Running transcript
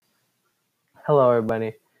Hello,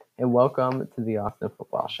 everybody, and welcome to the Austin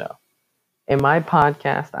Football Show. In my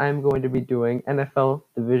podcast, I'm going to be doing NFL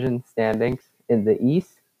division standings in the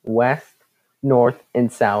East, West, North,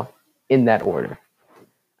 and South in that order.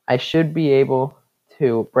 I should be able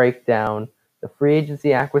to break down the free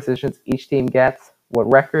agency acquisitions each team gets,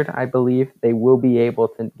 what record I believe they will be able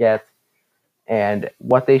to get, and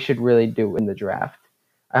what they should really do in the draft.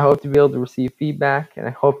 I hope to be able to receive feedback, and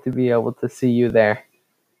I hope to be able to see you there.